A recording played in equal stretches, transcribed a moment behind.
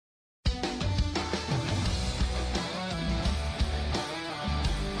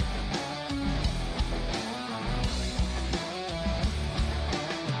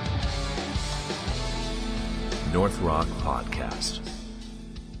North Rock Podcast.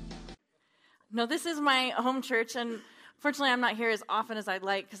 No, this is my home church, and fortunately I'm not here as often as I'd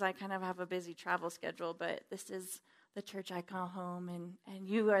like because I kind of have a busy travel schedule, but this is the church I call home, and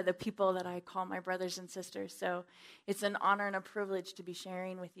you are the people that I call my brothers and sisters, so it's an honor and a privilege to be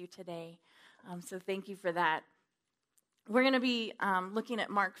sharing with you today, so thank you for that. We're going to be looking at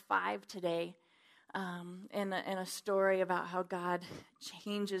Mark 5 today, in a story about how God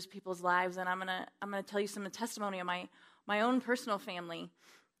changes people's lives, and I'm gonna tell you some testimony of my own personal family,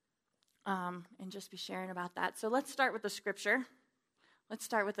 and just be sharing about that. So let's start with the scripture. Let's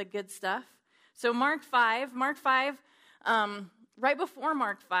start with the good stuff. So Mark 5, right before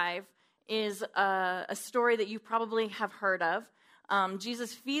Mark 5 is a story that you probably have heard of.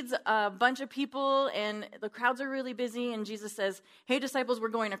 Jesus feeds a bunch of people, and the crowds are really busy, and Jesus says, hey, disciples, we're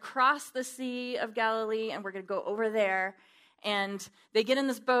going across the Sea of Galilee, and we're going to go over there. And they get in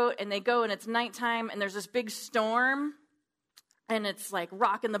this boat, and they go, and it's nighttime, and there's this big storm, and it's like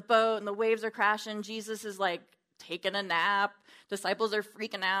rocking the boat, and the waves are crashing. Jesus is like taking a nap. Disciples are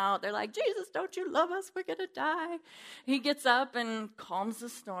freaking out. They're like, Jesus, don't you love us? We're going to die. He gets up and calms the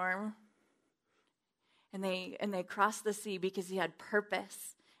storm. And they crossed the sea because he had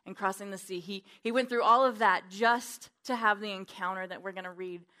purpose in crossing the sea. He went through all of that just to have the encounter that we're going to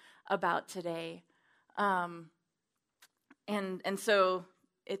read about today. And so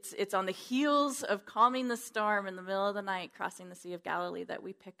it's on the heels of calming the storm in the middle of the night, crossing the Sea of Galilee, that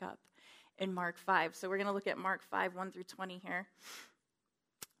we pick up in Mark 5. So we're going to look at Mark 5, 1 through 20 here.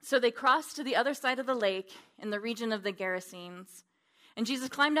 So they crossed to the other side of the lake in the region of the Gerasenes. And Jesus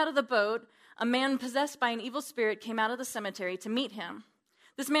climbed out of the boat. A man possessed by an evil spirit came out of the cemetery to meet him.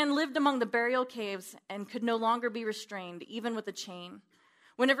 This man lived among the burial caves and could no longer be restrained, even with a chain.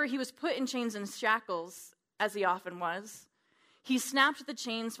 Whenever he was put in chains and shackles, as he often was, he snapped the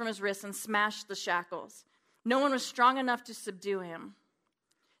chains from his wrists and smashed the shackles. No one was strong enough to subdue him.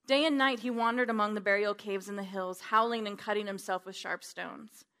 Day and night he wandered among the burial caves in the hills, howling and cutting himself with sharp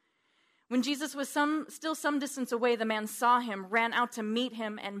stones. When Jesus was still some distance away, the man saw him, ran out to meet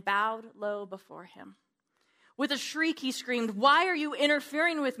him, and bowed low before him. With a shriek, he screamed, "Why are you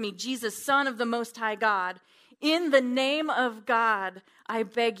interfering with me, Jesus, Son of the Most High God? In the name of God, I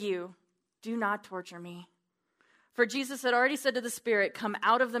beg you, do not torture me." For Jesus had already said to the spirit, "Come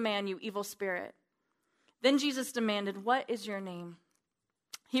out of the man, you evil spirit." Then Jesus demanded, "What is your name?"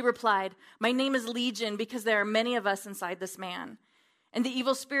 He replied, "My name is Legion, because there are many of us inside this man." And the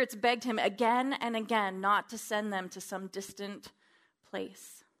evil spirits begged him again and again not to send them to some distant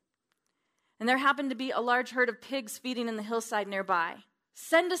place. And there happened to be a large herd of pigs feeding in the hillside nearby.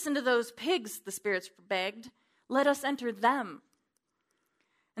 "Send us into those pigs," the spirits begged. "Let us enter them."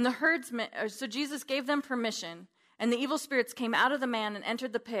 And so Jesus gave them permission, and the evil spirits came out of the man and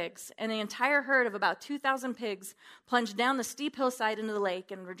entered the pigs, and the entire herd of about 2,000 pigs plunged down the steep hillside into the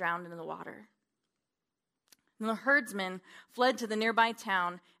lake and were drowned in the water. And the herdsmen fled to the nearby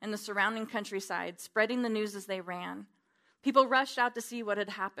town and the surrounding countryside, spreading the news as they ran. People rushed out to see what had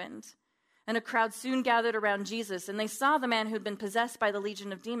happened, and a crowd soon gathered around Jesus, and they saw the man who had been possessed by the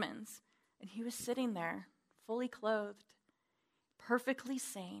legion of demons. And he was sitting there, fully clothed, perfectly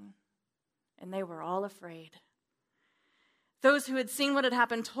sane, and they were all afraid. Those who had seen what had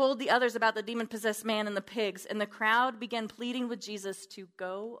happened told the others about the demon-possessed man and the pigs, and the crowd began pleading with Jesus to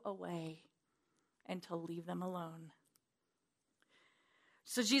go away and to leave them alone.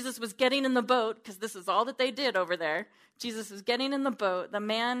 So Jesus was getting in the boat, because this is all that they did over there. Jesus was getting in the boat. The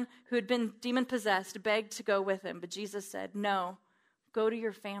man who had been demon-possessed begged to go with him, but Jesus said, "No, go to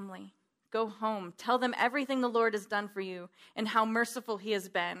your family. Go home. Tell them everything the Lord has done for you and how merciful he has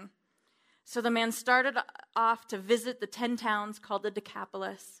been." So the man started off to visit the 10 towns called the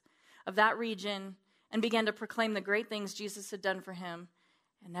Decapolis of that region and began to proclaim the great things Jesus had done for him.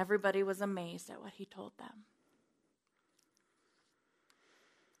 And everybody was amazed at what he told them.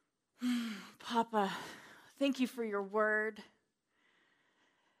 Papa, thank you for your word.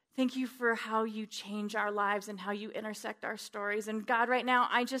 Thank you for how you change our lives and how you intersect our stories. And God, right now,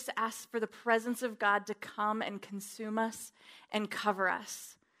 I just ask for the presence of God to come and consume us and cover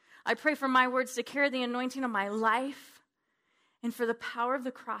us. I pray for my words to carry the anointing of my life and for the power of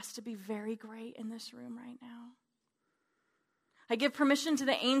the cross to be very great in this room right now. I give permission to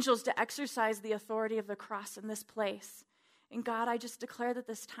the angels to exercise the authority of the cross in this place. And God, I just declare that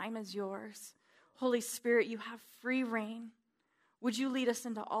this time is yours. Holy Spirit, you have free reign. Would you lead us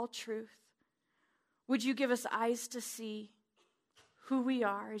into all truth? Would you give us eyes to see who we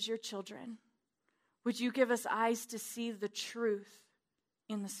are as your children? Would you give us eyes to see the truth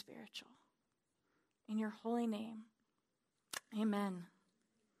in the spiritual? In your holy name, amen.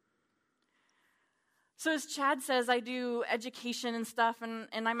 So as Chad says, I do education and stuff, and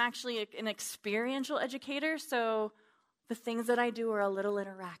I'm actually an experiential educator, so the things that I do are a little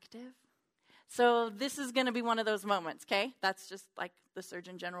interactive. So this is going to be one of those moments, okay? That's just like the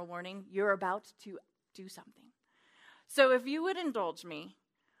Surgeon General warning. You're about to do something. So if you would indulge me,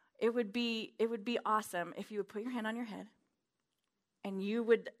 it would be awesome if you would put your hand on your head and you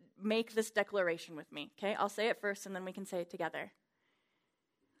would make this declaration with me, okay? I'll say it first and then we can say it together.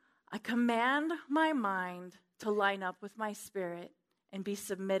 I command my mind to line up with my spirit and be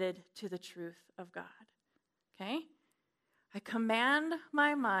submitted to the truth of God, okay? I command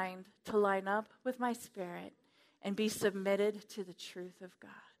my mind to line up with my spirit and be submitted to the truth of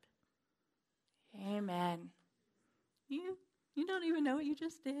God. Amen. You don't even know what you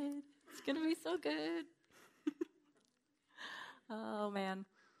just did. It's going to be so good. Oh, man.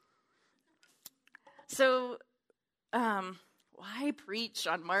 So, why preach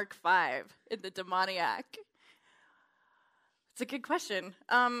on Mark 5 in the demoniac? It's a good question.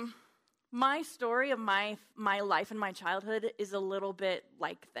 My story of my life and my childhood is a little bit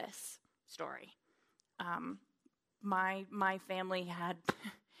like this story. My family had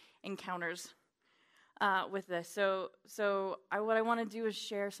encounters with this. So what I want to do is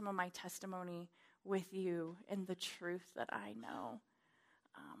share some of my testimony with you and the truth that I know,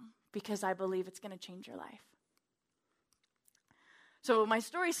 because I believe it's going to change your life. So my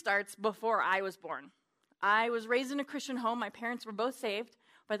story starts before I was born. I was raised in a Christian home. My parents were both saved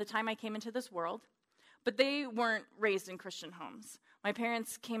by the time I came into this world, but they weren't raised in Christian homes. My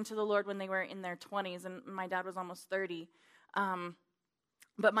parents came to the Lord when they were in their 20s, and my dad was almost 30.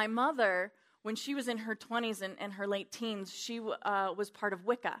 But my mother, when she was in her 20s and her late teens, she was part of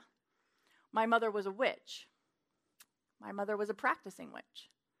Wicca. My mother was a witch. My mother was a practicing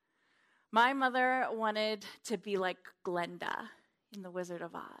witch. My mother wanted to be like Glenda in The Wizard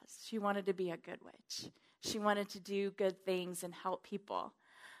of Oz. She wanted to be a good witch. She wanted to do good things and help people.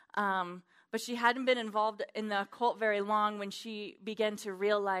 But she hadn't been involved in the occult very long when she began to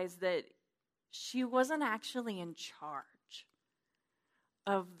realize that she wasn't actually in charge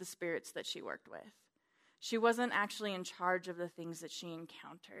of the spirits that she worked with. She wasn't actually in charge of the things that she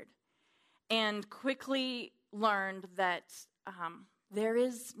encountered. And quickly learned that there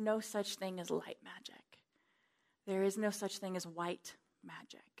is no such thing as light magic. There is no such thing as white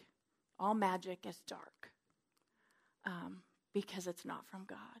magic. All magic is dark, because it's not from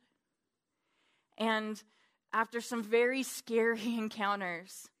God. And after some very scary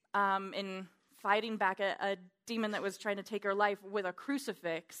encounters in fighting back a demon that was trying to take her life with a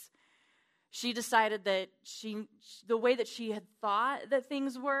crucifix, she decided that the way that she had thought that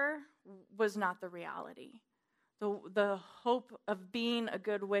things were was not the reality. The hope of being a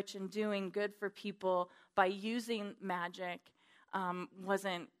good witch and doing good for people by using magic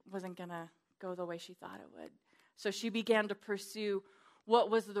wasn't going to go the way she thought it would. So she began to pursue what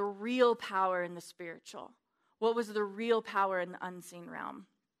was the real power in the spiritual, what was the real power in the unseen realm.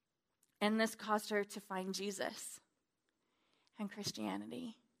 And this caused her to find Jesus and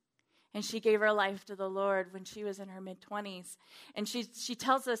Christianity. And she gave her life to the Lord when she was in her mid-20s. And she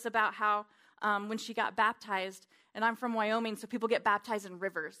tells us about how when she got baptized, and I'm from Wyoming, so people get baptized in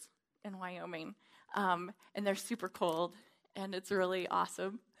rivers in Wyoming. And they're super cold, and it's really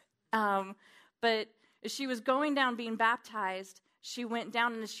awesome. But as she was going down being baptized, she went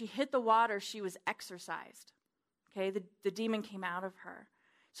down, and as she hit the water, she was exorcised. Okay, the demon came out of her.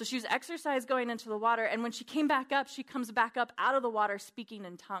 So she was exorcised going into the water, and when she came back up, she comes back up out of the water speaking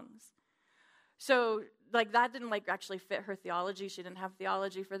in tongues. So, that didn't, actually fit her theology. She didn't have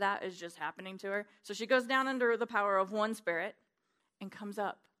theology for that. It was just happening to her. So she goes down under the power of one spirit and comes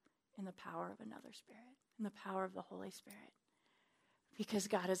up in the power of another spirit, in the power of the Holy Spirit. Because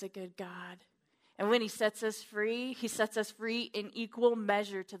God is a good God. And when he sets us free in equal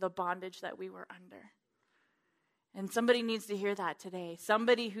measure to the bondage that we were under. And somebody needs to hear that today.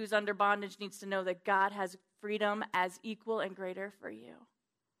 Somebody who's under bondage needs to know that God has freedom as equal and greater for you.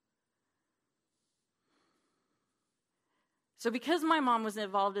 So because my mom was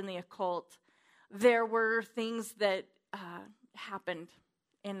involved in the occult, there were things that happened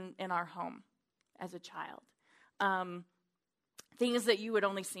in our home as a child. Things that you would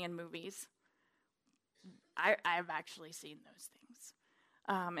only see in movies. I've actually seen those things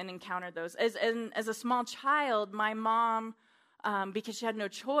and encountered those. As a small child, my mom, because she had no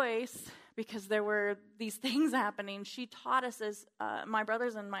choice, because there were these things happening, she taught us, as my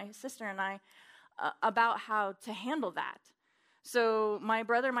brothers and my sister and I, about how to handle that. So my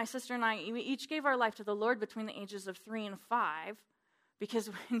brother, my sister, and I, we each gave our life to the Lord between the ages of 3 and 5,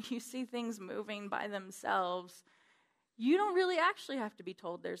 because when you see things moving by themselves, you don't really actually have to be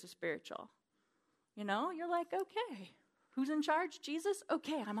told there's a spiritual. You're like, okay, who's in charge? Jesus?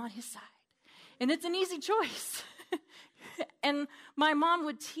 Okay, I'm on his side. And it's an easy choice. And my mom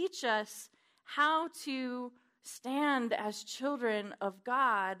would teach us how to stand as children of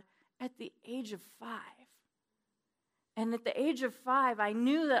God at the age of 5. And at the age of 5, I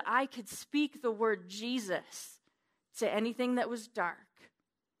knew that I could speak the word Jesus to anything that was dark,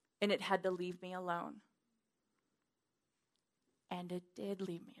 and it had to leave me alone. And it did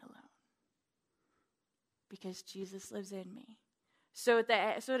leave me alone, because Jesus lives in me. So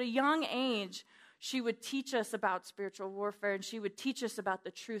at a young age, she would teach us about spiritual warfare, and she would teach us about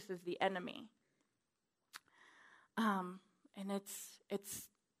the truth of the enemy. And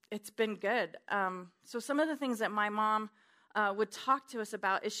it's been good. So some of the things that my mom would talk to us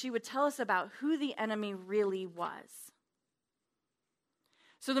about is she would tell us about who the enemy really was.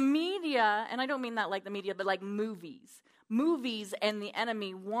 So the media, and I don't mean that like the media, but like movies and the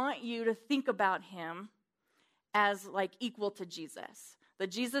enemy want you to think about him as like equal to Jesus.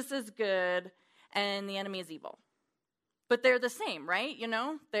 That Jesus is good and the enemy is evil. But they're the same, right?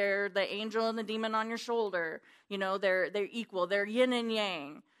 They're the angel and the demon on your shoulder. They're equal. They're yin and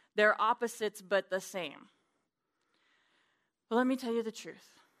yang. They're opposites, but the same. Well, let me tell you the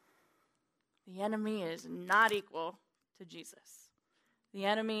truth. The enemy is not equal to Jesus. The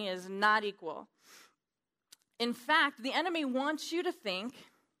enemy is not equal. In fact, the enemy wants you to think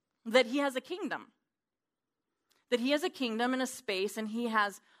that he has a kingdom. That he has a kingdom and a space, and he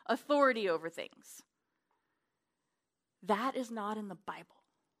has authority over things. That is not in the Bible.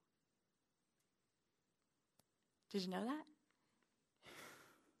 Did you know that?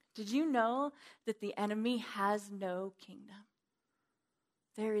 Did you know that the enemy has no kingdom?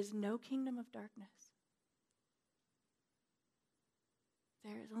 There is no kingdom of darkness.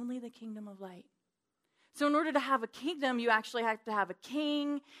 There is only the kingdom of light. So in order to have a kingdom, you actually have to have a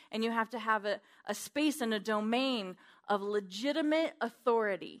king, and you have to have a space and a domain of legitimate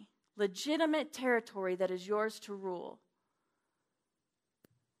authority, legitimate territory that is yours to rule.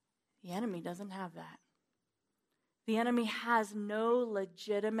 The enemy doesn't have that. The enemy has no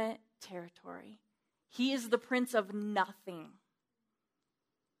legitimate territory. He is the prince of nothing.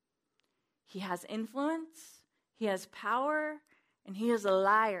 He has influence, he has power, and he is a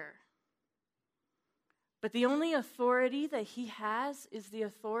liar. But the only authority that he has is the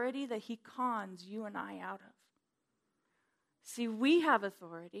authority that he cons you and I out of. See, we have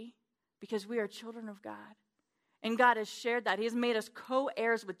authority because we are children of God. And God has shared that. He has made us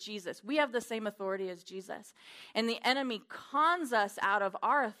co-heirs with Jesus. We have the same authority as Jesus. And the enemy cons us out of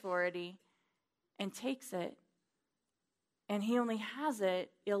our authority and takes it. And he only has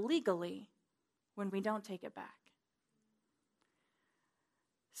it illegally when we don't take it back.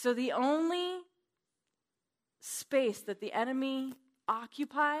 So the only space that the enemy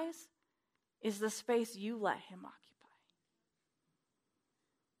occupies is the space you let him occupy.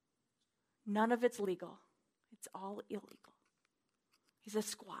 None of it's legal. It's all illegal. He's a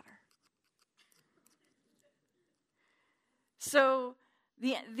squatter. So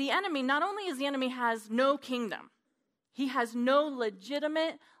the enemy, not only is the enemy has no kingdom, he has no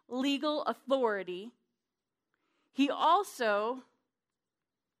legitimate legal authority, he also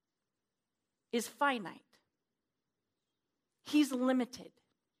is finite. He's limited.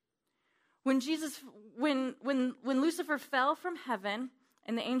 When Lucifer fell from heaven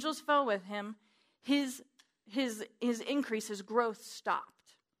and the angels fell with him, his increase, his growth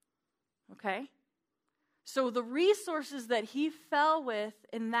stopped. Okay? So the resources that he fell with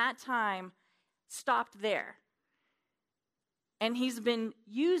in that time stopped there. And he's been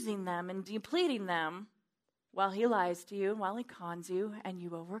using them and depleting them while he lies to you, while he cons you, and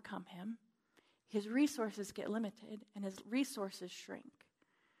you overcome him. His resources get limited and his resources shrink.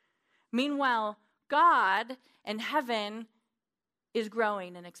 Meanwhile, God and heaven is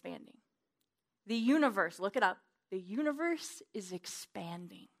growing and expanding. The universe, look it up, the universe is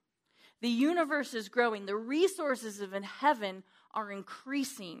expanding. The universe is growing. The resources of in heaven are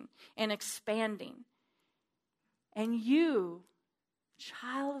increasing and expanding. And you,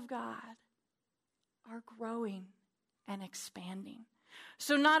 child of God, are growing and expanding.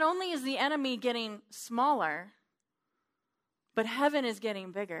 So not only is the enemy getting smaller, but heaven is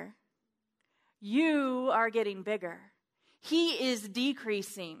getting bigger. You are getting bigger. He is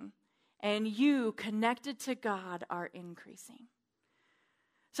decreasing, and you, connected to God, are increasing.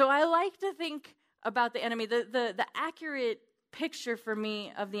 So I like to think about the enemy. The accurate picture for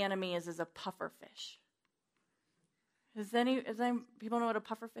me of the enemy is as a puffer fish. Does any people know what a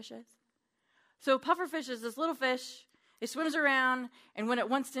puffer fish is? So a puffer fish is this little fish. It swims around, and when it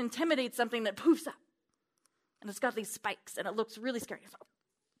wants to intimidate something, that poofs up. And it's got these spikes, and it looks really scary. It's a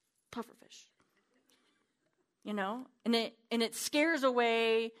puffer fish. and it scares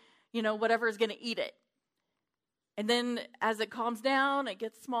away, whatever is going to eat it. And then as it calms down, it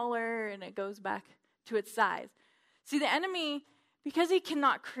gets smaller and it goes back to its size. See, the enemy, because he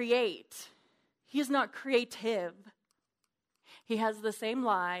cannot create, he is not creative. He has the same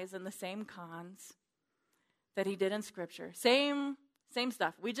lies and the same cons that he did in Scripture. Same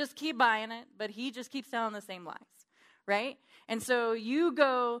stuff. We just keep buying it, but he just keeps telling the same lies, right? And so you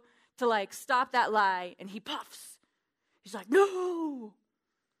go to stop that lie, and he puffs. He's like, no,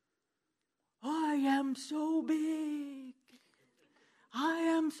 I am so big. I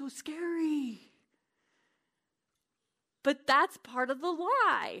am so scary. But that's part of the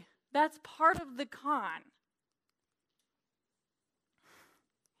lie. That's part of the con.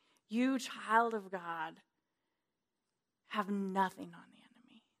 You, child of God, have nothing on the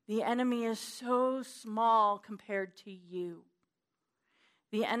enemy. The enemy is so small compared to you.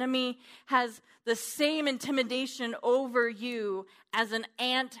 The enemy has the same intimidation over you as an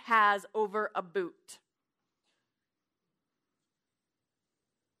ant has over a boot.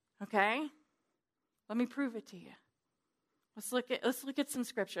 Okay? Let me prove it to you. Let's look at some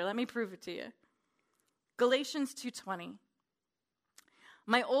scripture. Let me prove it to you. Galatians 2:20.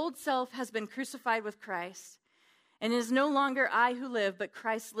 My old self has been crucified with Christ, and it is no longer I who live, but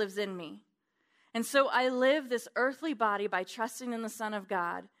Christ lives in me. And so I live this earthly body by trusting in the Son of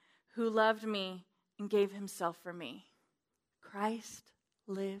God, who loved me and gave himself for me. Christ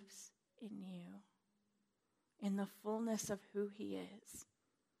lives in you, in the fullness of who he is.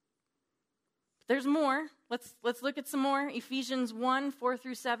 There's more. Let's look at some more. Ephesians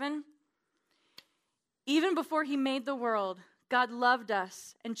 1:4-7. Even before he made the world, God loved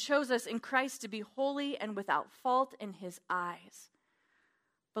us and chose us in Christ to be holy and without fault in his eyes.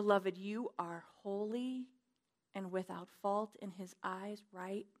 Beloved, you are holy and without fault in his eyes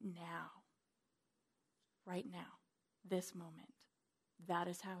right now. Right now. This moment. That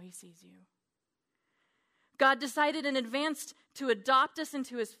is how he sees you. God decided in advance to adopt us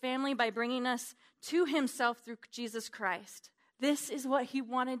into his family by bringing us to himself through Jesus Christ. This is what he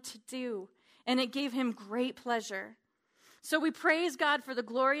wanted to do, and it gave him great pleasure. So we praise God for the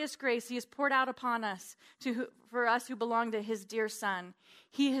glorious grace he has poured out upon us, for us who belong to his dear Son.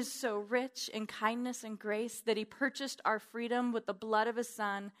 He is so rich in kindness and grace that he purchased our freedom with the blood of his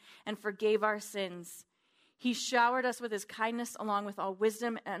Son and forgave our sins. He showered us with his kindness along with all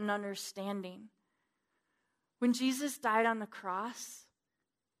wisdom and understanding. When Jesus died on the cross,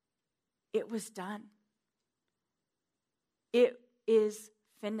 it was done. It is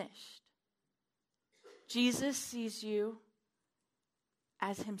finished. Jesus sees you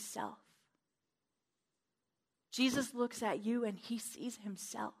as himself. Jesus looks at you and he sees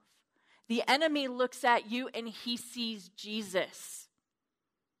himself. The enemy looks at you and he sees Jesus.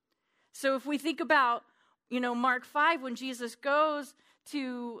 So if we think about, Mark 5, when Jesus goes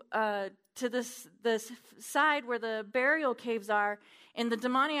to this side where the burial caves are, and the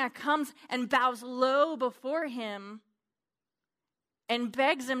demoniac comes and bows low before him and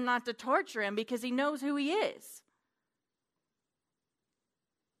begs him not to torture him because he knows who he is.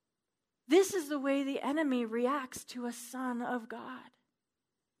 This is the way the enemy reacts to a son of God.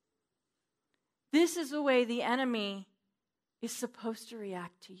 This is the way the enemy is supposed to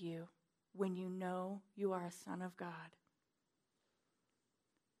react to you when you know you are a son of God.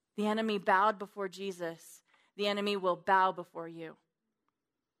 The enemy bowed before Jesus. The enemy will bow before you.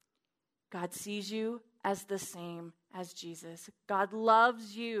 God sees you as the same as Jesus. God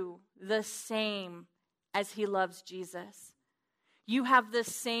loves you the same as he loves Jesus. You have the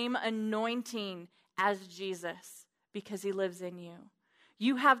same anointing as Jesus because he lives in you.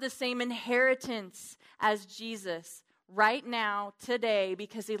 You have the same inheritance as Jesus right now, today,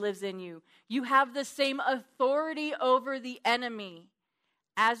 because he lives in you. You have the same authority over the enemy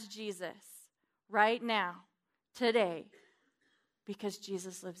as Jesus right now, today, because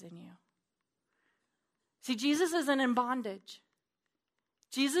Jesus lives in you. See, Jesus isn't in bondage.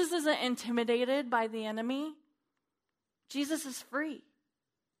 Jesus isn't intimidated by the enemy. Jesus is free.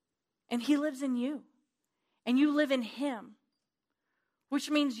 And he lives in you. And you live in him.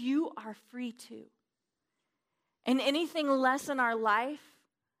 Which means you are free too. And anything less in our life,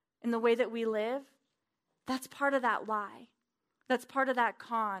 in the way that we live, that's part of that lie. That's part of that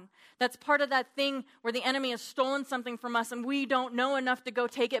con. That's part of that thing where the enemy has stolen something from us and we don't know enough to go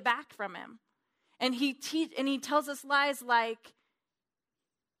take it back from him. And he tells us lies like,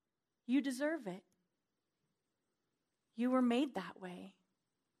 you deserve it. You were made that way.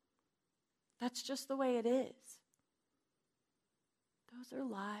 That's just the way it is. Those are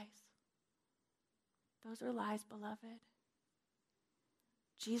lies. Those are lies, beloved.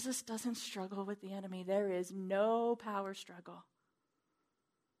 Jesus doesn't struggle with the enemy. There is no power struggle.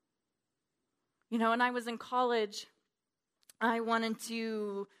 You know, when I was in college, I wanted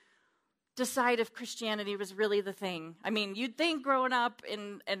to decide if Christianity was really the thing. I mean, you'd think growing up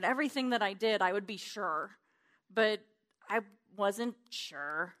and everything that I did, I would be sure. But I wasn't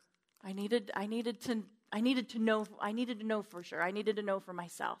sure. I needed to know for sure. I needed to know for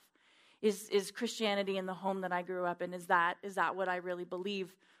myself. Is Christianity in the home that I grew up in? Is that what I really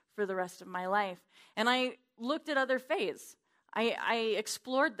believe for the rest of my life? And I looked at other faiths. I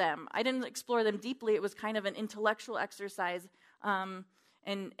explored them. I didn't explore them deeply. It was kind of an intellectual exercise, and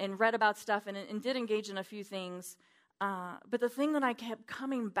read about stuff and did engage in a few things. But the thing that I kept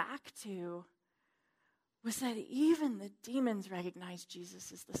coming back to was that even the demons recognize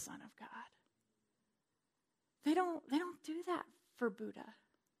Jesus as the Son of God. They don't do that for Buddha.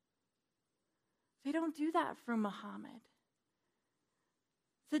 They don't do that for Muhammad.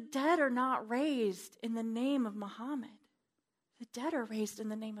 The dead are not raised in the name of Muhammad. The dead are raised in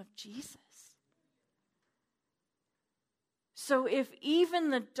the name of Jesus. So if even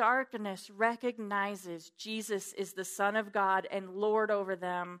the darkness recognizes Jesus is the Son of God and Lord over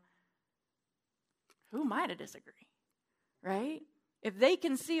them, who am I to disagree, right? If they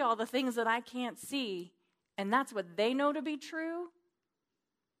can see all the things that I can't see, and that's what they know to be true,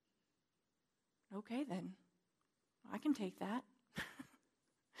 okay then, I can take that.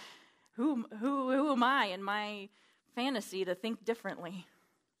 Who am I in my fantasy to think differently?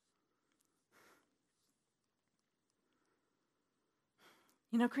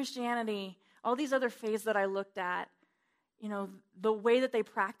 You know, Christianity, all these other faiths that I looked at, you know, the way that they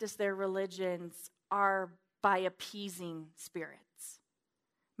practice their religions are by appeasing spirits,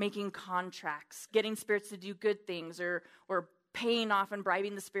 making contracts, getting spirits to do good things, or paying off and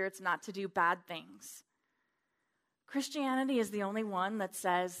bribing the spirits not to do bad things. Christianity is the only one that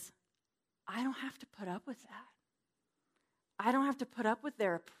says, I don't have to put up with that. I don't have to put up with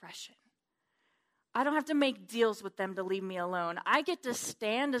their oppression. I don't have to make deals with them to leave me alone. I get to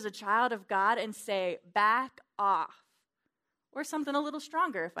stand as a child of God and say, back off. Or something a little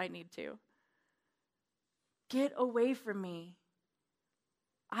stronger if I need to. Get away from me.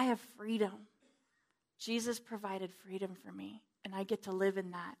 I have freedom. Jesus provided freedom for me, and I get to live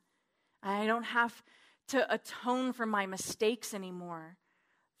in that. I don't have to atone for my mistakes anymore.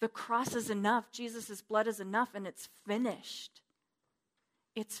 The cross is enough. Jesus' blood is enough, and it's finished.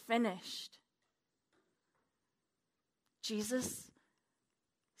 It's finished. Jesus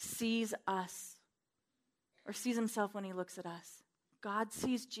sees us, or sees himself when he looks at us. God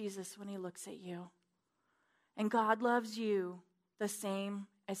sees Jesus when he looks at you. And God loves you the same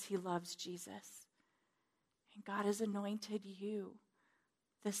as he loves Jesus. And God has anointed you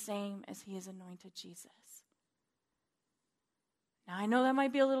the same as he has anointed Jesus. Now, I know that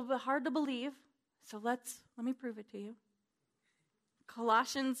might be a little bit hard to believe, so let me prove it to you.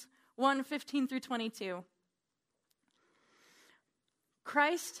 Colossians 1:15 through 22.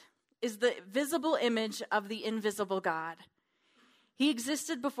 Christ is the visible image of the invisible God. He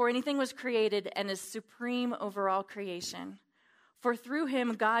existed before anything was created and is supreme over all creation. For through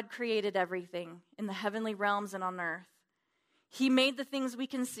him, God created everything in the heavenly realms and on earth. He made the things we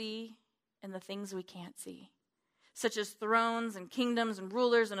can see and the things we can't see, such as thrones and kingdoms and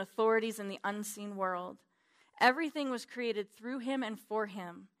rulers and authorities in the unseen world. Everything was created through him and for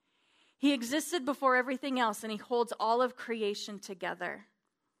him. He existed before everything else, and he holds all of creation together.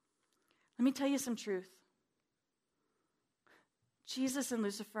 Let me tell you some truth. Jesus and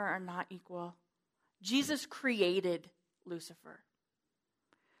Lucifer are not equal. Jesus created Lucifer.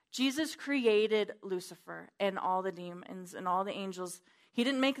 Jesus created Lucifer and all the demons and all the angels. He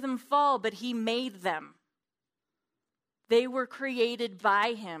didn't make them fall, but he made them. They were created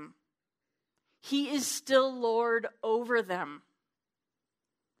by him. He is still Lord over them.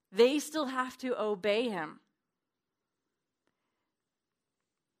 They still have to obey him.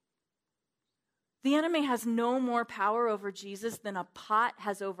 The enemy has no more power over Jesus than a pot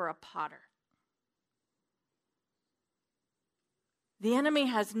has over a potter. The enemy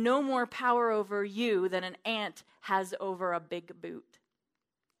has no more power over you than an ant has over a big boot.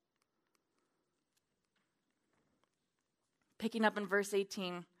 Picking up in verse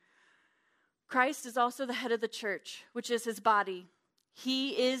 18. Christ is also the head of the church, which is his body.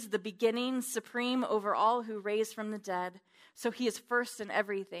 He is the beginning, supreme over all who raised from the dead. So he is first in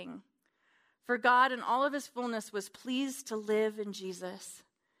everything. For God in all of his fullness was pleased to live in Jesus.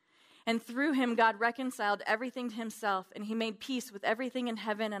 And through him, God reconciled everything to himself, and he made peace with everything in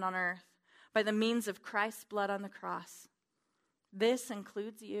heaven and on earth by the means of Christ's blood on the cross. This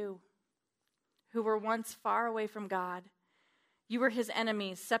includes you, who were once far away from God. You were his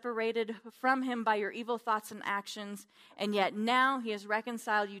enemies, separated from him by your evil thoughts and actions, and yet now he has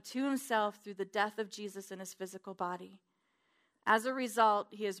reconciled you to himself through the death of Jesus in his physical body. As a result,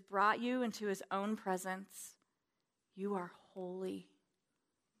 he has brought you into his own presence. You are holy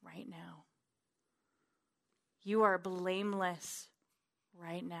right now. You are blameless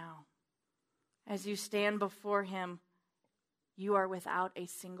right now. As you stand before him, you are without a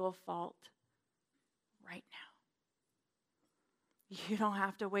single fault right now. You don't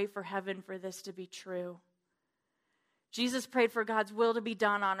have to wait for heaven for this to be true. Jesus prayed for God's will to be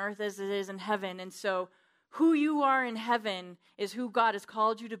done on earth as it is in heaven. And so who you are in heaven is who God has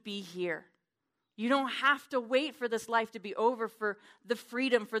called you to be here. You don't have to wait for this life to be over, for the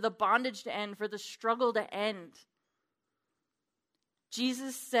freedom, for the bondage to end, for the struggle to end.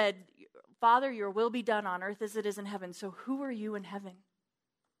 Jesus said, Father, your will be done on earth as it is in heaven. So who are you in heaven?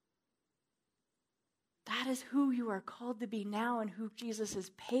 That is who you are called to be now, and who Jesus has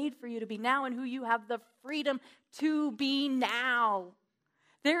paid for you to be now, and who you have the freedom to be now.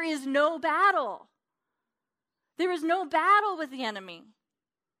 There is no battle. There is no battle with the enemy.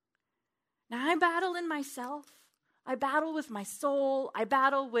 Now, I battle in myself. I battle with my soul. I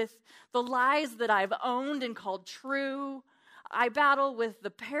battle with the lies that I've owned and called true. I battle with the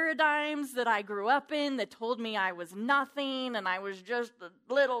paradigms that I grew up in that told me I was nothing and I was just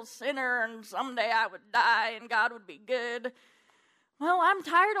a little sinner and someday I would die and God would be good. Well, I'm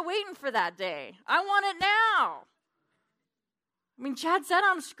tired of waiting for that day. I want it now. I mean, Chad said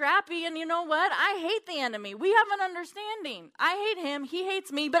I'm scrappy, and you know what? I hate the enemy. We have an understanding. I hate him. He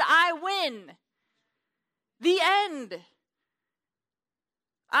hates me, but I win. The end.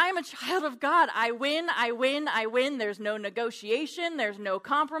 I'm a child of God. I win, I win, I win. There's no negotiation. There's no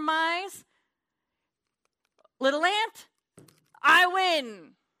compromise. Little ant, I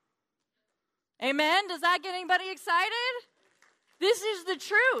win. Amen? Does that get anybody excited? This is the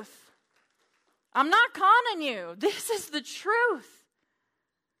truth. I'm not conning you. This is the truth.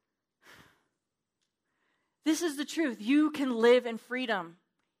 This is the truth. You can live in freedom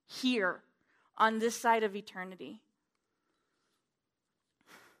here on this side of eternity.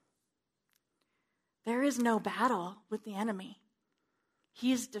 There is no battle with the enemy.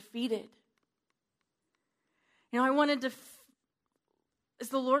 He is defeated. You know, I wanted to, as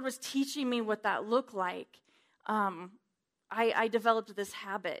the Lord was teaching me what that looked like, I developed this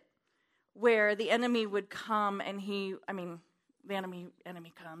habit where the enemy would come and the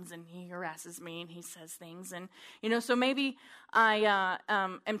enemy comes and he harasses me and he says things. And, you know, so maybe I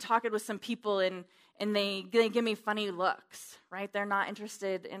am talking with some people and they give me funny looks, right? They're not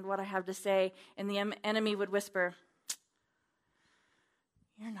interested in what I have to say. And the enemy would whisper,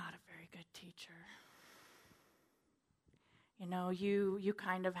 "You're not a very good teacher. You know, you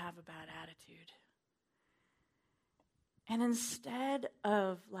kind of have a bad attitude." And instead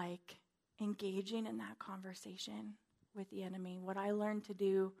of engaging in that conversation with the enemy, what I learned to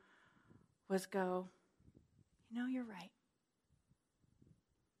do was go, "You know, you're right."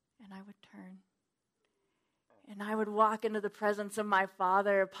 And I would turn. And I would walk into the presence of my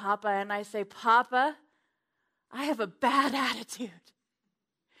father, Papa, and I say, "Papa, I have a bad attitude.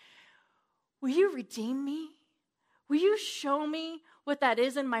 Will you redeem me? Will you show me what that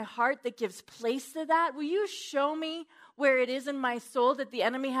is in my heart that gives place to that? Will you show me where it is in my soul that the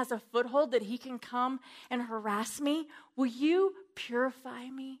enemy has a foothold, that he can come and harass me? Will you purify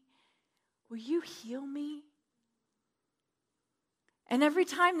me? Will you heal me?" And every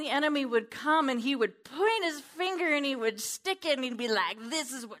time the enemy would come and he would point his finger and he would stick it and he'd be like,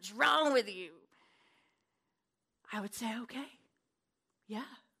 "This is what's wrong with you," I would say, "Okay,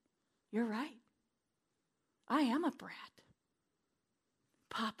 yeah, you're right. I am a brat.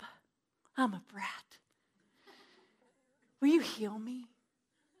 Papa, I'm a brat. Will you heal me?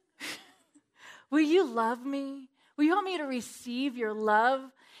 Will you love me? Will you help me to receive your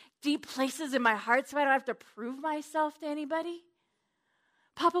love, deep places in my heart so I don't have to prove myself to anybody?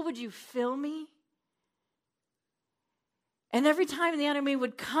 Papa, would you fill me?" And every time the enemy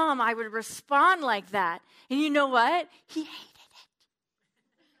would come, I would respond like that. And you know what? He hated it.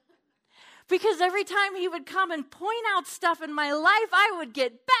 Because every time he would come and point out stuff in my life, I would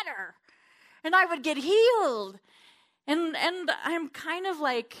get better. And I would get healed. And I'm kind of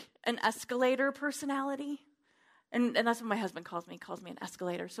like an escalator personality. And that's what my husband calls me. He calls me an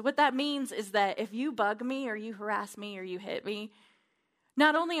escalator. So what that means is that if you bug me or you harass me or you hit me,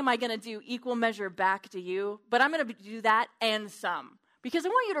 not only am I going to do equal measure back to you, but I'm going to do that and some. Because I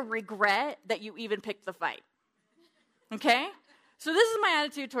want you to regret that you even picked the fight. Okay? So this is my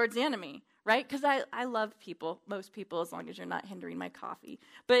attitude towards the enemy, right? Because I love people, most people, as long as you're not hindering my coffee.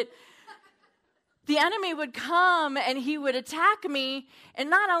 But the enemy would come and he would attack me. And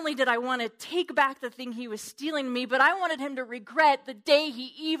not only did I want to take back the thing he was stealing from me, but I wanted him to regret the day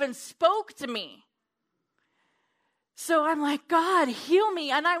he even spoke to me. So I'm like, God, heal me.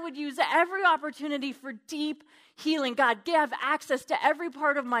 And I would use every opportunity for deep healing. God, give access to every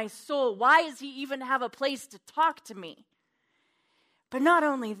part of my soul. Why does he even have a place to talk to me? But not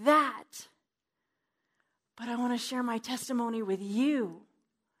only that, but I want to share my testimony with you.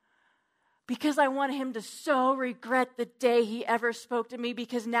 Because I want him to so regret the day he ever spoke to me,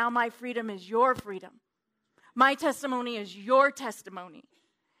 because now my freedom is your freedom. My testimony is your testimony.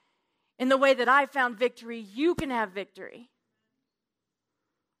 In the way that I found victory, you can have victory.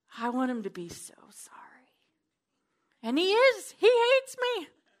 I want him to be so sorry. And he is. He hates me.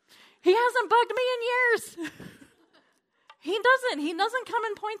 He hasn't bugged me in years. He doesn't. He doesn't come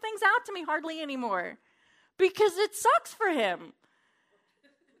and point things out to me hardly anymore. Because it sucks for him.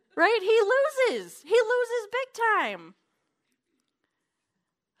 Right? He loses. He loses big time.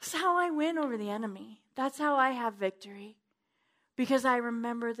 That's how I win over the enemy. That's how I have victory. Because I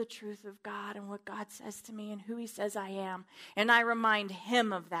remember the truth of God and what God says to me and who he says I am. And I remind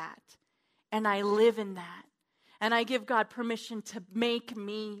him of that. And I live in that. And I give God permission to make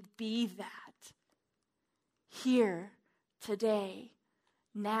me be that. Here, today,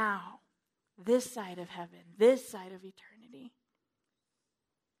 now, this side of heaven, this side of eternity.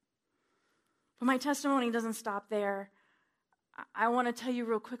 But my testimony doesn't stop there. I want to tell you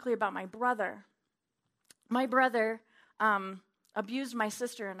real quickly about my brother. My brother abused my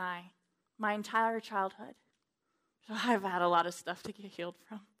sister and I my entire childhood. So I've had a lot of stuff to get healed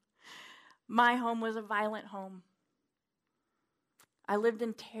from. My home was a violent home. I lived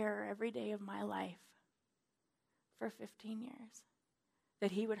in terror every day of my life for 15 years.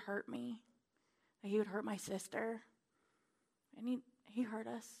 That he would hurt me, that he would hurt my sister, and he hurt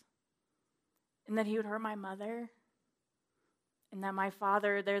us. And that he would hurt my mother, and that my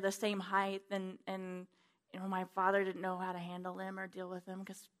father, they're the same height, and you know, my father didn't know how to handle him or deal with him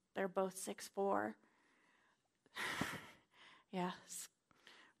because they're both 6'4". Yeah,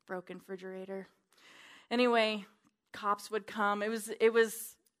 broken refrigerator. Anyway, cops would come. It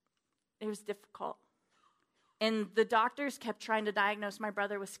was difficult. And the doctors kept trying to diagnose my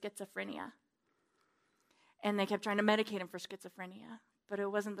brother with schizophrenia. And they kept trying to medicate him for schizophrenia. But it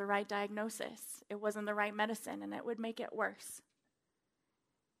wasn't the right diagnosis. It wasn't the right medicine, and it would make it worse.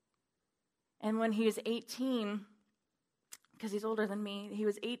 And when he was 18, because he's older than me, he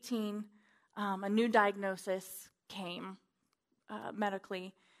was 18, a new diagnosis came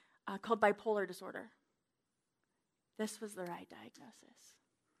medically called bipolar disorder. This was the right diagnosis.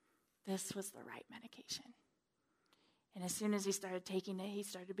 This was the right medication. And as soon as he started taking it, he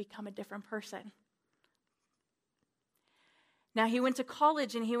started to become a different person. Now, he went to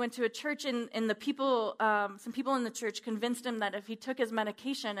college and he went to a church, and the people, some people in the church convinced him that if he took his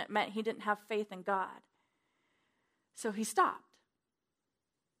medication, it meant he didn't have faith in God. So he stopped.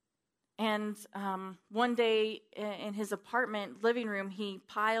 And one day in his apartment living room, he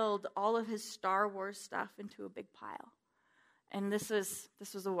piled all of his Star Wars stuff into a big pile. And this was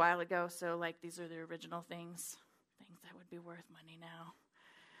a while ago, so like these are the original things that would be worth money now.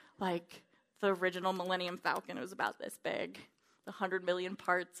 Like the original Millennium Falcon, it was about this big. 100 million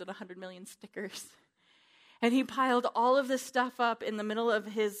parts and 100 million stickers. And he piled all of this stuff up in the middle of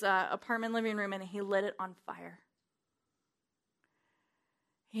his apartment living room, and he lit it on fire.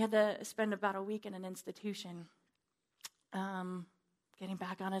 He had to spend about a week in an institution getting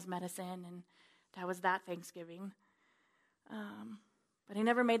back on his medicine, and that was that Thanksgiving. But he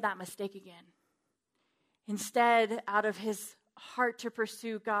never made that mistake again. Instead, out of his heart to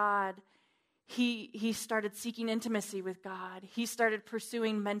pursue God, he started seeking intimacy with God. He started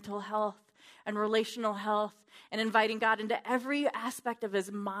pursuing mental health and relational health and inviting God into every aspect of his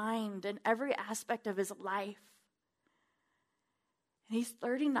mind and every aspect of his life. And he's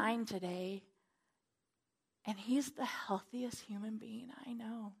 39 today, and he's the healthiest human being I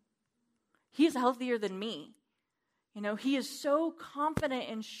know. He's healthier than me. You know, he is so confident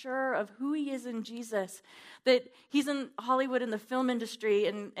and sure of who he is in Jesus that he's in Hollywood in the film industry,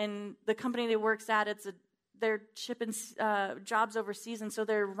 and the company that he works at, they're shipping jobs overseas, and so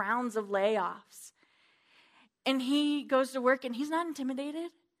there are rounds of layoffs. And he goes to work, and he's not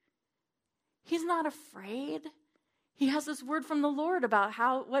intimidated. He's not afraid. He has this word from the Lord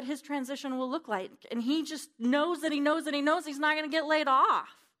about what his transition will look like, and he just knows that he knows that he knows he's not going to get laid off.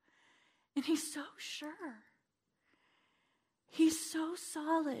 And he's so sure. He's so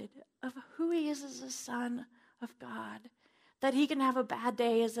solid of who he is as a son of God that he can have a bad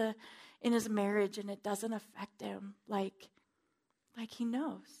day in his marriage and it doesn't affect him like he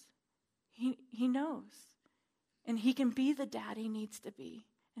knows. He knows. And he can be the dad he needs to be.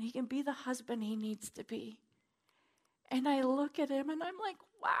 And he can be the husband he needs to be. And I look at him and I'm like,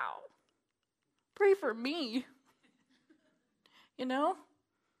 wow, pray for me. You know?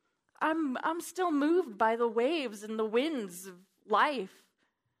 I'm still moved by the waves and the winds of life.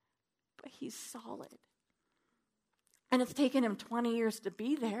 But he's solid. And it's taken him 20 years to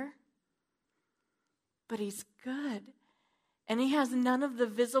be there. But he's good. And he has none of the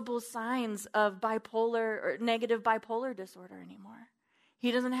visible signs of bipolar or negative bipolar disorder anymore.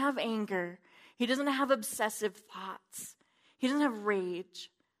 He doesn't have anger. He doesn't have obsessive thoughts. He doesn't have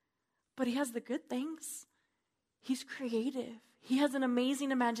rage. But he has the good things. He's creative. He has an amazing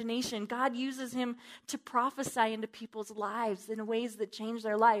imagination. God uses him to prophesy into people's lives in ways that change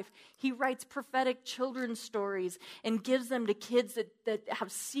their life. He writes prophetic children's stories and gives them to kids that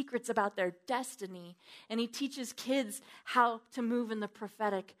have secrets about their destiny. And he teaches kids how to move in the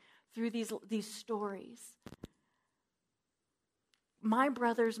prophetic through these stories. My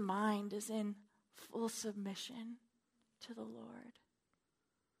brother's mind is in full submission to the Lord.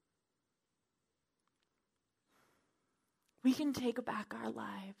 We can take back our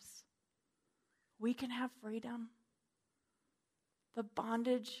lives. We can have freedom. The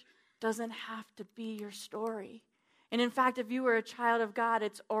bondage doesn't have to be your story. And in fact, if you were a child of God,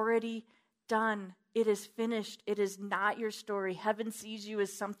 it's already done. It is finished. It is not your story. Heaven sees you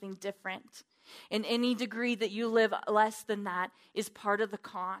as something different. And any degree that you live less than that is part of the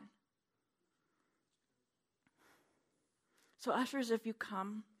con. So ushers, if you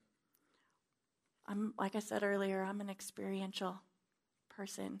come, like I said earlier, I'm an experiential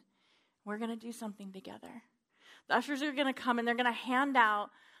person. We're going to do something together. The ushers are going to come and they're going to hand out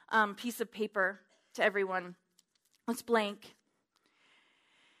a piece of paper to everyone. It's blank.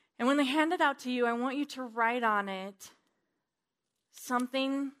 And when they hand it out to you, I want you to write on it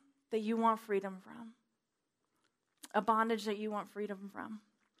something that you want freedom from. A bondage that you want freedom from.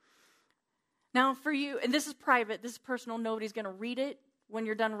 Now for you, and this is private, this is personal, nobody's going to read it. When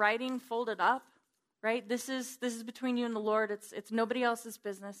you're done writing, fold it up. Right? This is between you and the Lord. It's nobody else's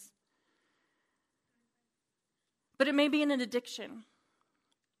business. But it may be an addiction.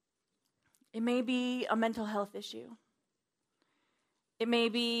 It may be a mental health issue. It may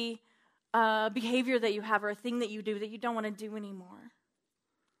be a behavior that you have or a thing that you do that you don't want to do anymore.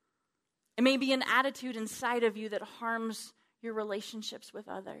 It may be an attitude inside of you that harms your relationships with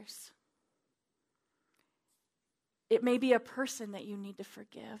others. It may be a person that you need to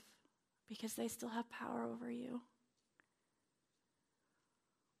forgive, because they still have power over you.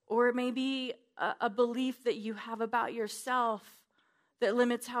 Or it may be a belief that you have about yourself that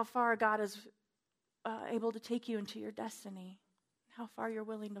limits how far God is able to take you into your destiny, how far you're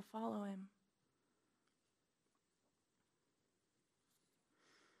willing to follow him.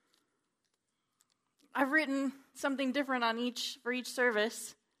 I've written something different for each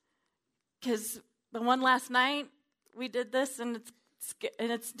service, because the one last night we did this and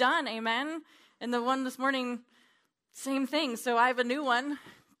it's done, amen? And the one this morning, same thing. So I have a new one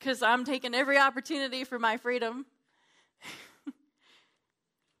because I'm taking every opportunity for my freedom.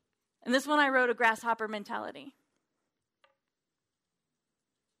 And this one I wrote a grasshopper mentality.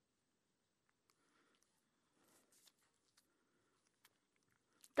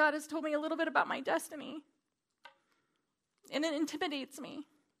 God has told me a little bit about my destiny. And it intimidates me.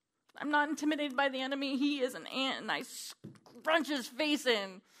 I'm not intimidated by the enemy. He is an ant, and I scrunch his face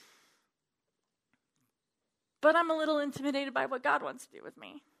in. But I'm a little intimidated by what God wants to do with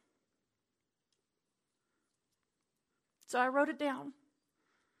me. So I wrote it down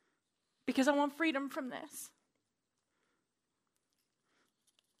because I want freedom from this.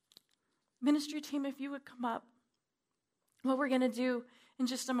 Ministry team, if you would come up. What we're going to do in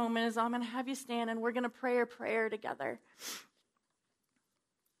just a moment is I'm going to have you stand and we're going to pray a prayer together.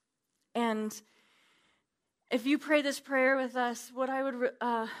 And if you pray this prayer with us, what I would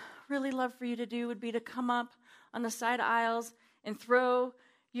really love for you to do would be to come up on the side aisles and throw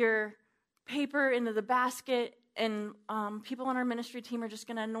your paper into the basket, and people on our ministry team are just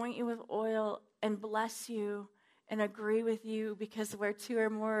going to anoint you with oil and bless you and agree with you, because where two or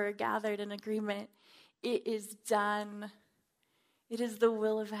more are gathered in agreement, it is done. It is the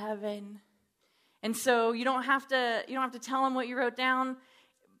will of heaven. And so you don't have to tell them what you wrote down.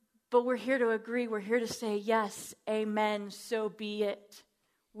 But we're here to agree. We're here to say, yes, amen, so be it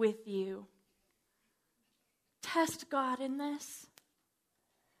with you. Test God in this.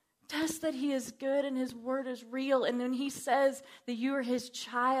 Test that he is good and his word is real. And when he says that you are his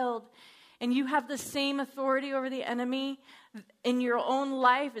child and you have the same authority over the enemy in your own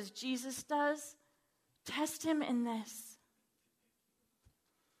life as Jesus does, test him in this.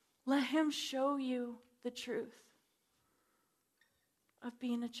 Let him show you the truth of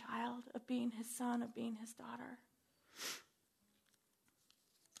being a child, of being his son, of being his daughter.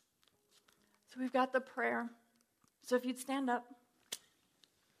 So we've got the prayer. So if you'd stand up.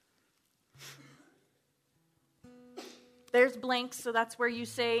 There's blanks, so that's where you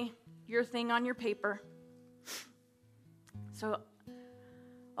say your thing on your paper. So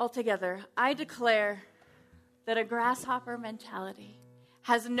all together, I declare that a grasshopper mentality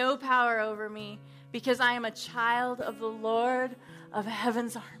has no power over me because I am a child of the Lord of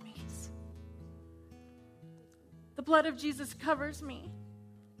heaven's armies. The blood of Jesus covers me,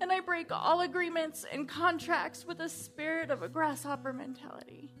 and I break all agreements and contracts with the spirit of a grasshopper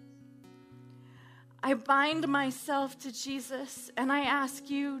mentality. I bind myself to Jesus, and I ask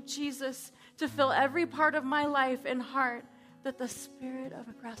you, Jesus, to fill every part of my life and heart that the spirit of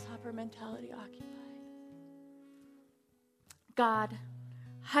a grasshopper mentality occupied. God,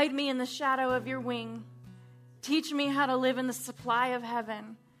 hide me in the shadow of your wing. Teach me how to live in the supply of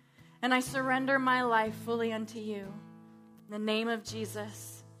heaven, and I surrender my life fully unto you. In the name of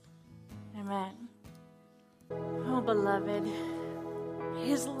Jesus, amen. Oh, beloved,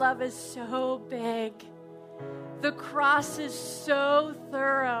 his love is so big. The cross is so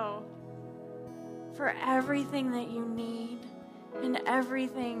thorough for everything that you need and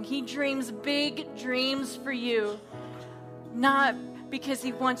everything. He dreams big dreams for you, not because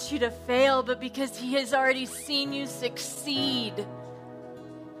he wants you to fail, but because he has already seen you succeed.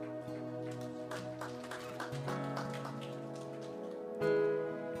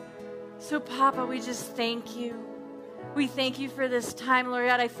 So, Papa, we just thank you. We thank you for this time, Lord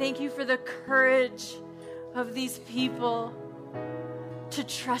God. I thank you for the courage of these people to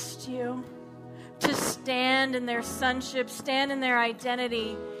trust you, to stand in their sonship, stand in their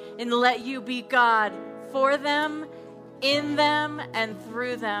identity, and let you be God for them, in them, and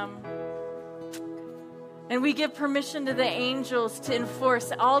through them. And we give permission to the angels to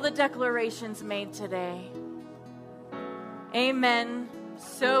enforce all the declarations made today. Amen.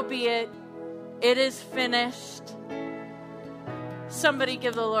 So be it. It is finished. Somebody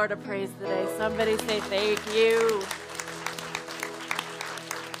give the Lord a praise today. Somebody say thank you.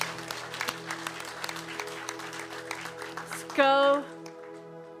 Let's go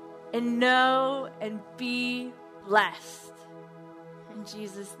and know and be blessed. In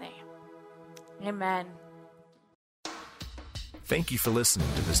Jesus' name. Amen. Thank you for listening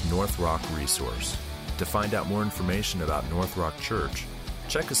to this North Rock resource. To find out more information about North Rock Church,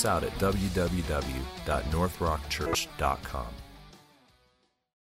 check us out at www.northrockchurch.com.